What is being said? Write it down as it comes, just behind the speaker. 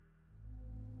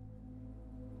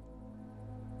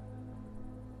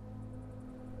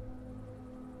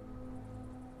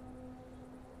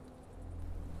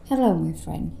Hello, my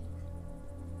friend,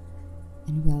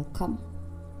 and welcome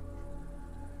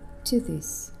to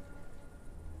this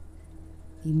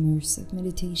immersive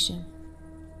meditation.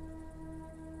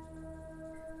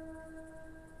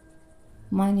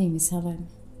 My name is Helen,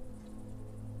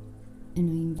 and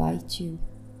I invite you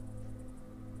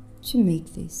to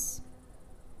make this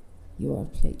your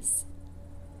place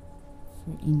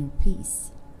for inner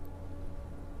peace,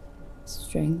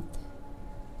 strength,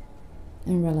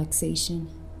 and relaxation.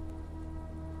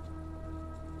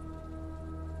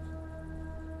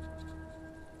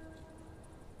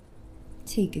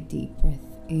 Take a deep breath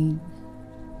in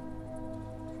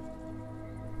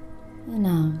and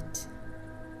out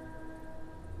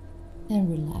and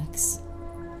relax.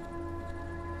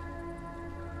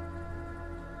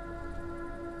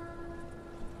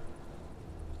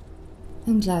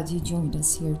 I'm glad you joined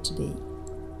us here today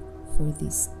for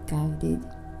this guided,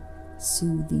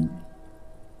 soothing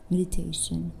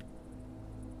meditation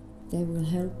that will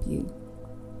help you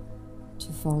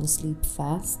to fall asleep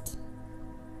fast,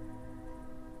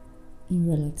 in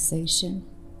relaxation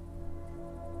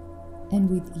and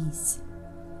with ease,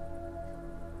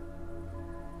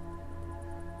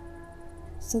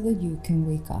 so that you can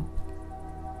wake up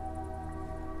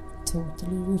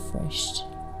totally refreshed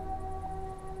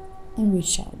and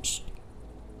recharged.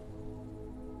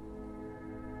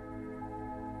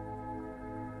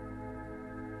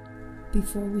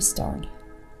 Before we start,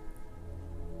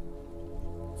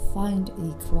 find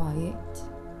a quiet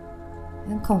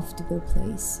and comfortable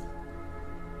place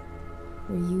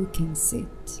where you can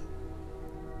sit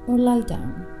or lie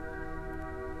down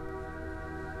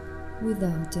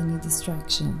without any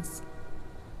distractions.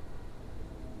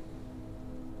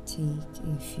 Take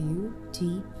a few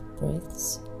deep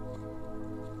breaths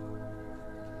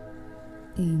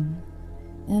in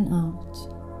and out,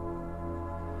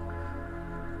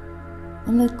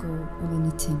 and let go of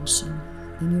any tension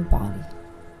in your body.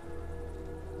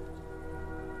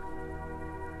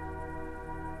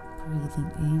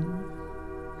 Breathing in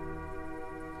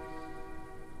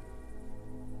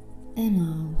and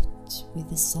out with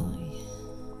a sigh.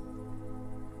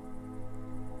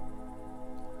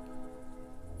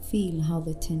 Feel how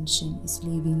the tension is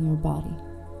leaving your body.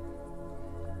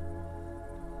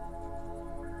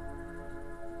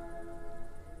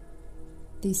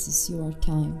 This is your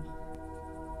time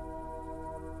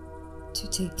to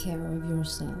take care of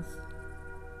yourself,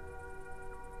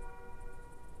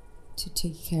 to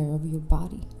take care of your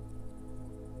body.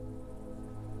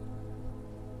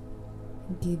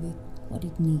 Give it what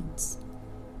it needs.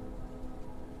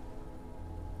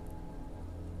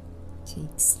 Take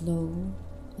slow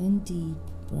and deep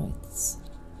breaths,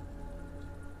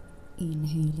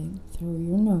 inhaling through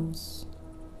your nose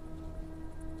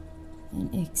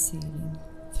and exhaling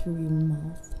through your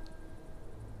mouth,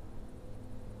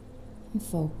 and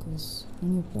focus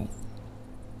on your breath.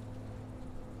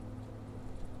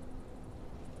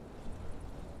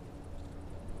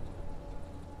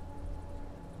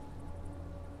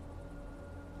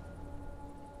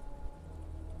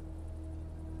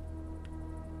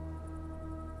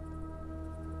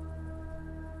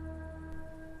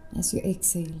 As you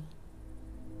exhale,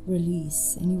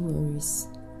 release any worries,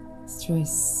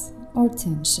 stress, or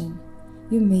tension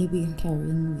you may be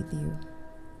carrying with you.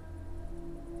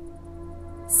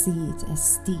 See it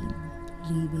as steam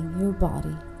leaving your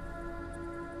body.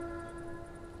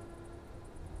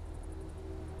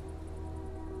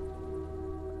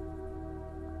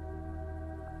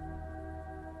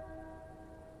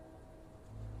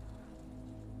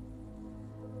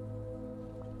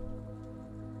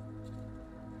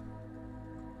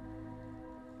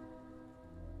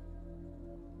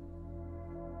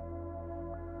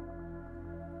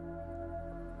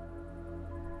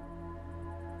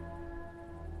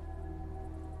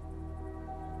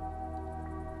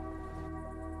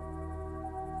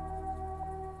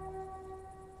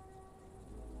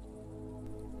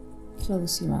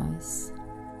 Close your eyes.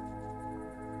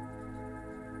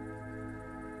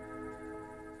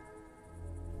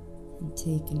 And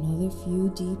take another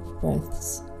few deep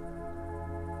breaths,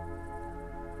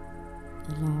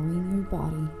 allowing your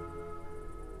body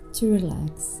to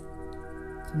relax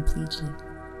completely.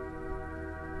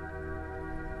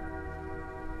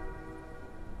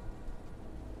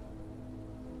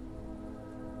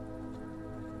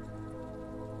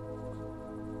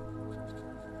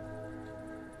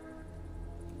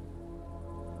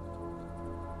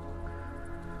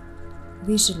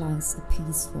 Visualize a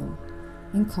peaceful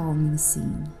and calming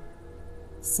scene,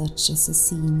 such as a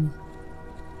scene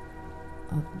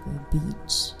of a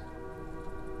beach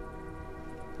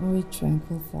or a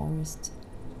tranquil forest.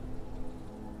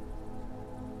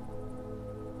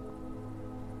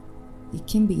 It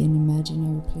can be an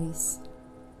imaginary place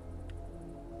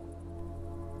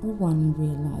or one in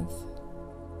real life.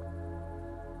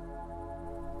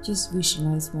 Just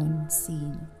visualize one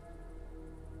scene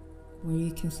where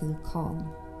you can feel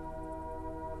calm,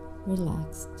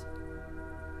 relaxed,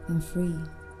 and free.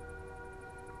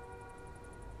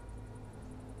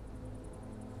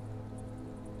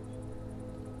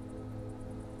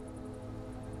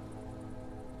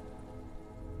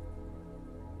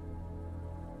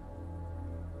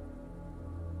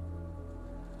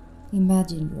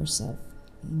 Imagine yourself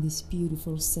in this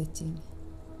beautiful setting,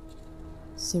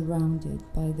 surrounded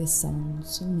by the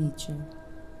sounds of nature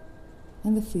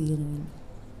and the feeling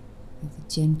of the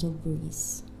gentle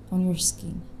breeze on your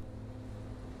skin.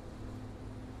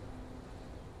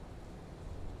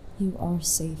 You are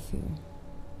safe here.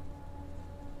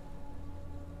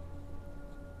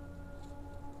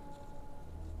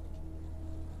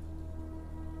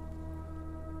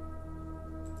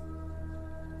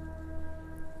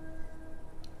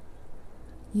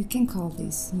 You can call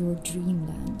this your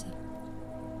dreamland.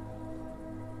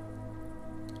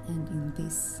 And in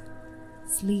this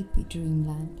sleepy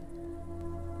dreamland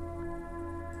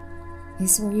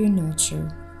is where you nurture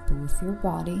both your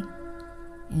body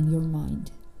and your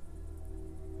mind.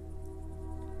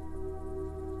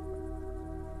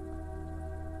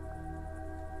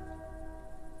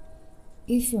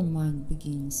 If your mind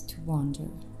begins to wander,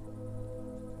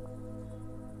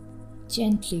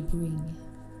 gently bring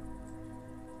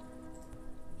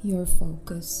your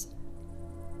focus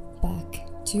back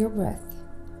to your breath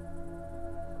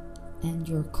and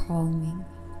your calming,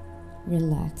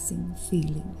 relaxing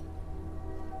feeling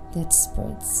that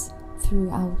spreads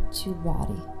throughout your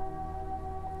body.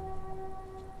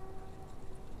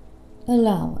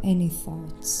 Allow any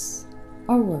thoughts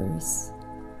or worries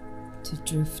to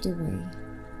drift away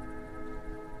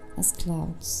as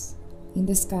clouds in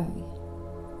the sky,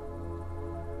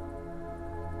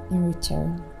 and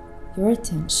return your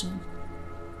attention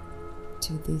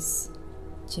to this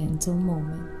gentle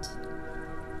moment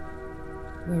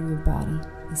where your body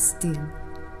is still,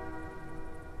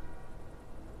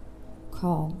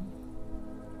 calm,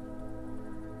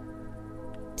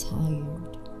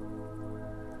 tired,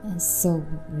 and so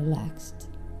relaxed.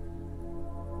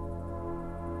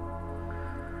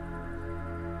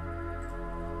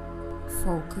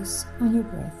 Focus on your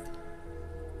breath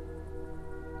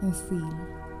and feel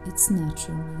its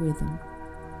natural rhythm,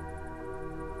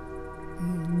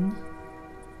 in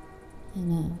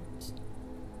and out.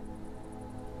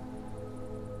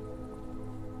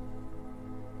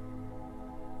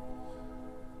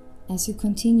 As you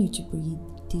continue to breathe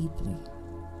deeply,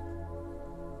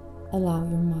 allow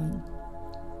your mind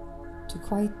to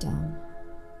quiet down.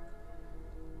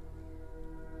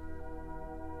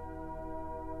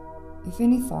 If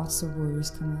any thoughts or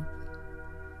worries come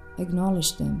up,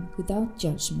 acknowledge them without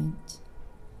judgment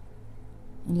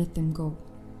and let them go.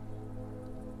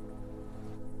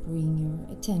 Bring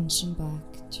your attention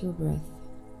back to your breath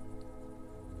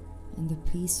and the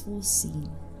peaceful scene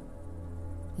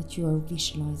that you are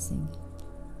visualizing.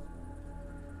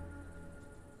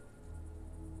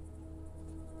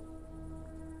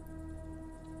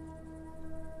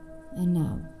 And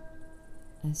now,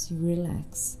 as you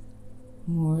relax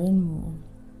more and more,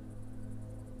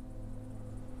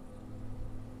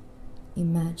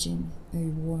 imagine a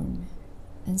warm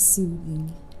and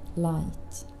soothing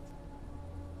light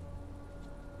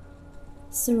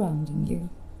surrounding you,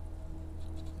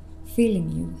 filling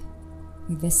you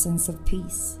with a sense of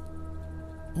peace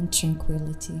and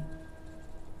tranquility.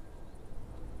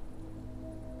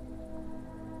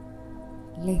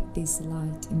 Let this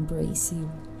light embrace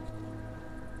you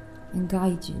and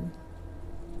guide you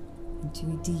into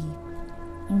a deep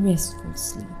and restful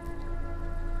sleep.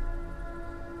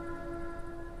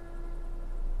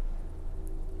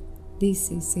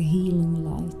 This is a healing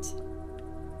light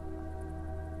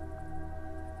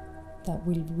that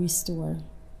will restore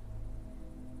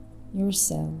your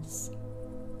cells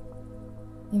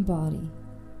and body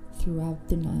throughout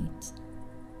the night.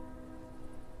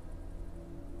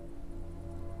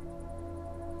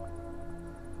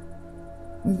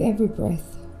 With every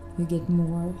breath, you get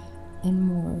more and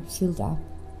more filled up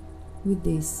with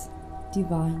this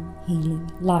divine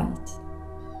healing light.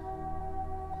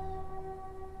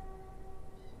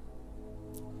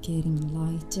 Getting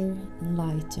lighter and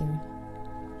lighter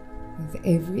with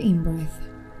every in-breath,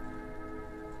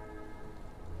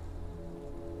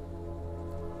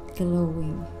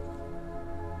 glowing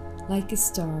like a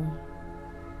star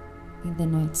in the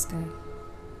night sky.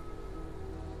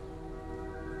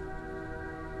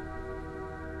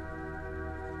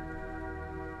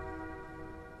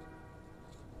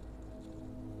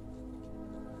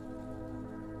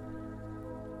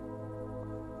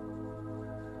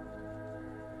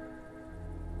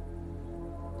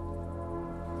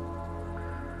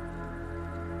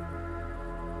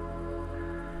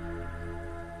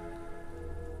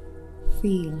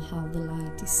 Feel how the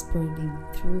light is spreading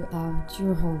throughout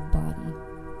your whole body,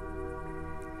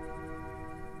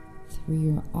 through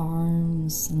your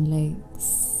arms and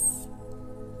legs,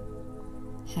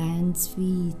 hands,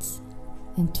 feet,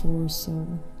 and torso,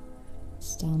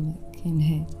 stomach, and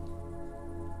head.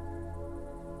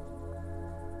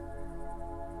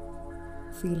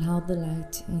 Feel how the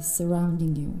light is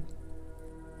surrounding you.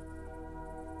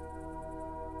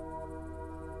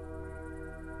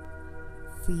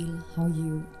 Feel how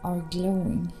you are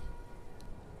glowing.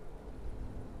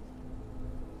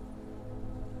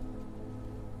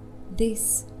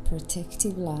 This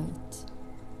protective light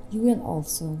you will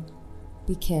also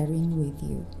be carrying with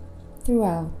you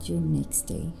throughout your next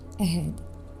day ahead.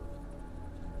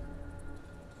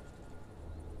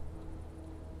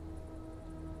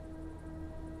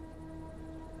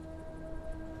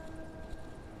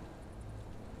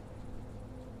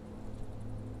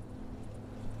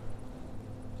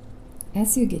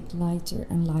 As you get lighter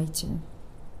and lighter,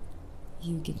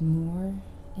 you get more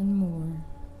and more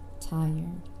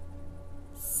tired,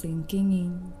 sinking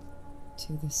in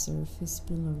to the surface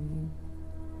below you,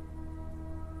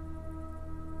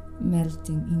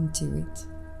 melting into it,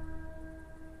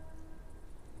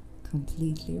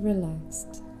 completely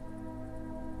relaxed,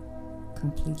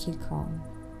 completely calm.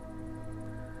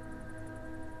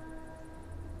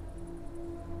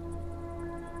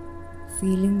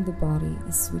 Feeling the body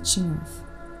is switching off,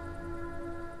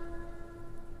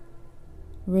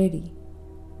 ready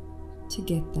to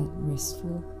get that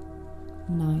restful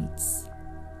night's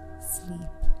sleep.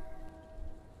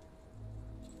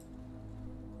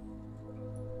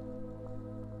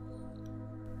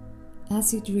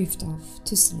 As you drift off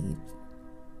to sleep,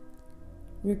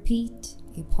 repeat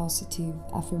a positive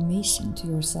affirmation to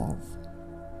yourself,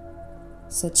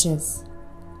 such as,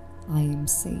 I am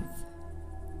safe.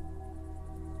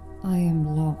 I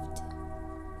am loved.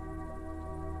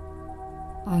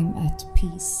 I'm at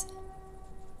peace.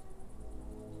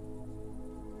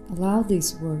 Allow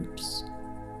these words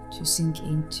to sink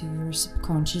into your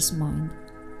subconscious mind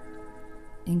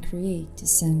and create a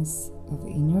sense of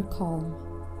inner calm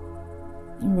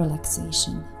and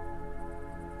relaxation.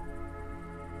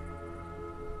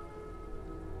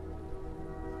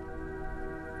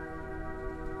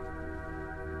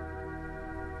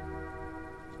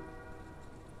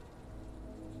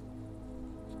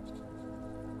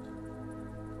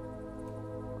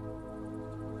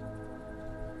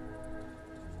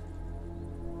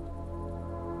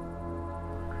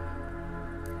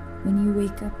 When you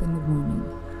wake up in the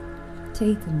morning,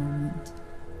 take a moment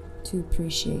to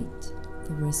appreciate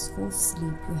the restful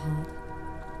sleep you had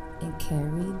and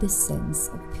carry the sense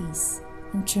of peace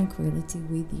and tranquility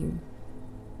with you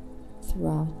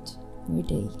throughout your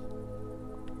day.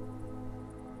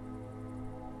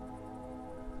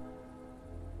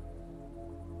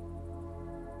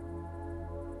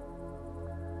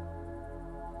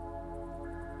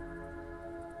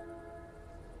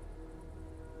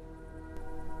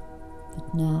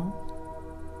 But now,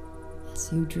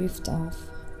 as you drift off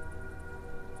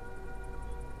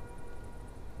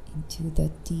into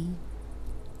that deep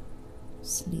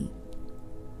sleep,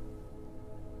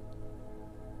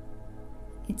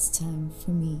 it's time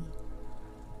for me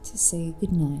to say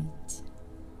good night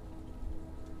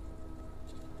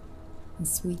and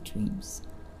sweet dreams.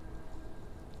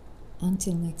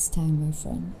 Until next time, my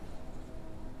friend,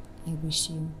 I wish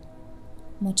you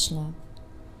much love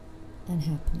and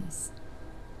happiness.